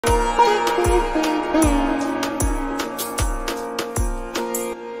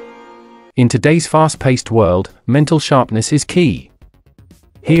In today's fast-paced world, mental sharpness is key.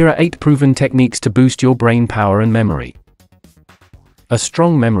 Here are 8 proven techniques to boost your brain power and memory. A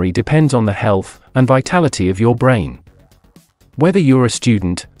strong memory depends on the health and vitality of your brain. Whether you're a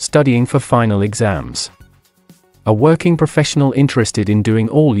student, studying for final exams, a working professional interested in doing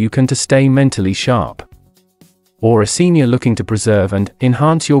all you can to stay mentally sharp, or a senior looking to preserve and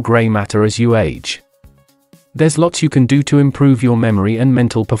enhance your gray matter as you age, there's lots you can do to improve your memory and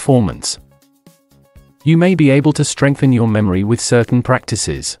mental performance. You may be able to strengthen your memory with certain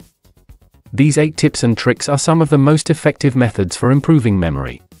practices. These 8 tips and tricks are some of the most effective methods for improving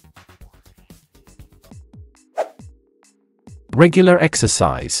memory. Regular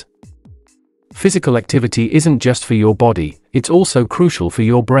exercise. Physical activity isn't just for your body, it's also crucial for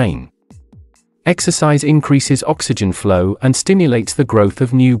your brain. Exercise increases oxygen flow and stimulates the growth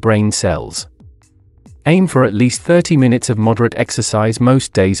of new brain cells. Aim for at least 30 minutes of moderate exercise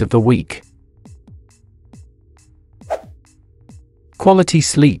most days of the week. Quality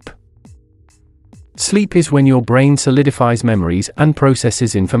sleep. Sleep is when your brain solidifies memories and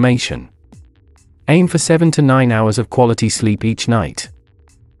processes information. Aim for 7 to 9 hours of quality sleep each night.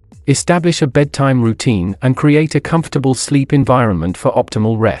 Establish a bedtime routine and create a comfortable sleep environment for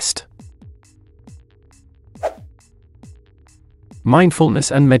optimal rest.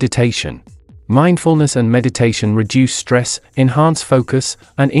 Mindfulness and meditation. Mindfulness and meditation reduce stress, enhance focus,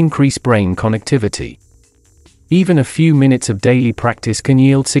 and increase brain connectivity. Even a few minutes of daily practice can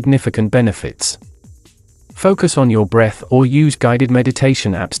yield significant benefits. Focus on your breath or use guided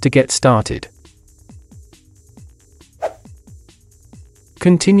meditation apps to get started.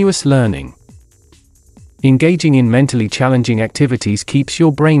 Continuous learning. Engaging in mentally challenging activities keeps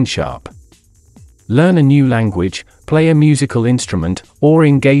your brain sharp. Learn a new language, play a musical instrument, or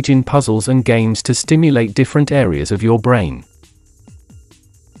engage in puzzles and games to stimulate different areas of your brain.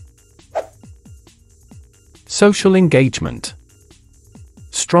 Social engagement.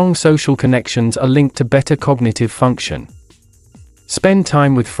 Strong social connections are linked to better cognitive function. Spend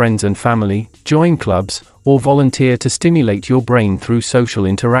time with friends and family, join clubs, or volunteer to stimulate your brain through social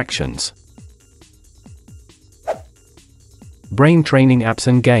interactions. Brain training apps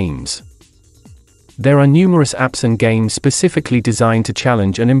and games. There are numerous apps and games specifically designed to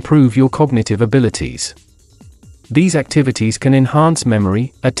challenge and improve your cognitive abilities. These activities can enhance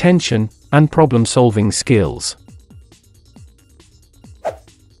memory, attention, and problem-solving skills.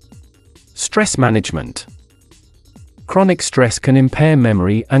 Stress management. Chronic stress can impair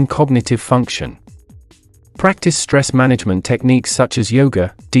memory and cognitive function. Practice stress management techniques such as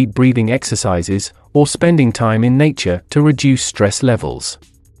yoga, deep breathing exercises, or spending time in nature to reduce stress levels.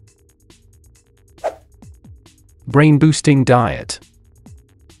 Brain-boosting diet.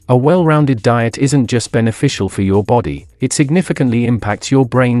 A well-rounded diet isn't just beneficial for your body, it significantly impacts your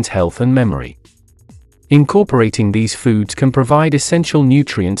brain's health and memory. Incorporating these foods can provide essential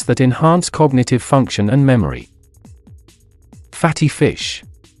nutrients that enhance cognitive function and memory. Fatty fish.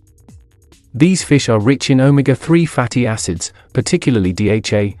 These fish are rich in omega-3 fatty acids, particularly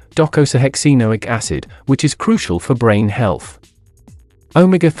DHA, docosahexaenoic acid, which is crucial for brain health.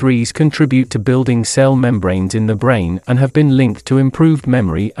 Omega-3s contribute to building cell membranes in the brain and have been linked to improved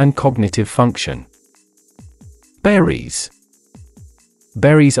memory and cognitive function. Berries.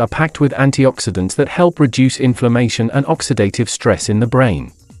 Berries are packed with antioxidants that help reduce inflammation and oxidative stress in the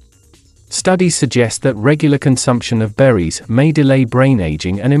brain. Studies suggest that regular consumption of berries may delay brain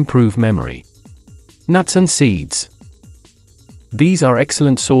aging and improve memory. Nuts and seeds. These are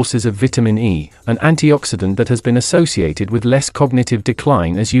excellent sources of vitamin E, an antioxidant that has been associated with less cognitive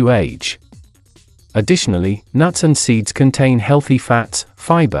decline as you age. Additionally, nuts and seeds contain healthy fats,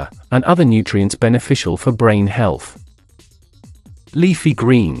 fiber, and other nutrients beneficial for brain health. Leafy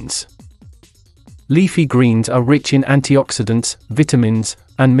greens. Leafy greens are rich in antioxidants, vitamins,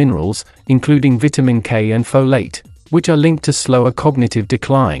 and minerals, including vitamin K and folate, which are linked to slower cognitive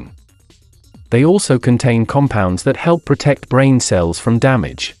decline. They also contain compounds that help protect brain cells from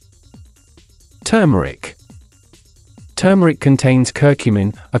damage. Turmeric. Turmeric contains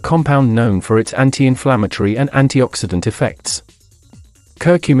curcumin, a compound known for its anti-inflammatory and antioxidant effects.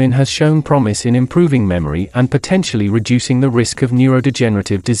 Curcumin has shown promise in improving memory and potentially reducing the risk of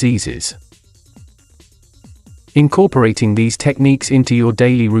neurodegenerative diseases. Incorporating these techniques into your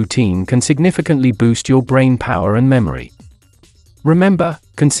daily routine can significantly boost your brain power and memory. Remember,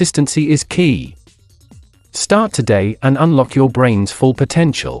 consistency is key. Start today and unlock your brain's full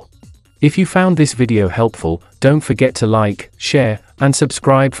potential. If you found this video helpful, don't forget to like, share, and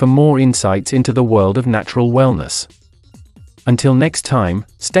subscribe for more insights into the world of natural wellness. Until next time,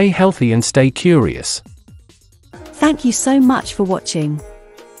 stay healthy and stay curious. Thank you so much for watching.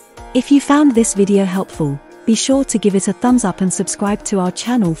 If you found this video helpful, be sure to give it a thumbs up and subscribe to our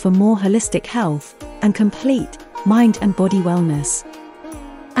channel for more holistic health and complete mind and body wellness.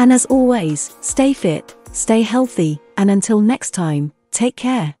 And as always, stay fit, stay healthy, and until next time, take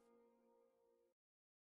care.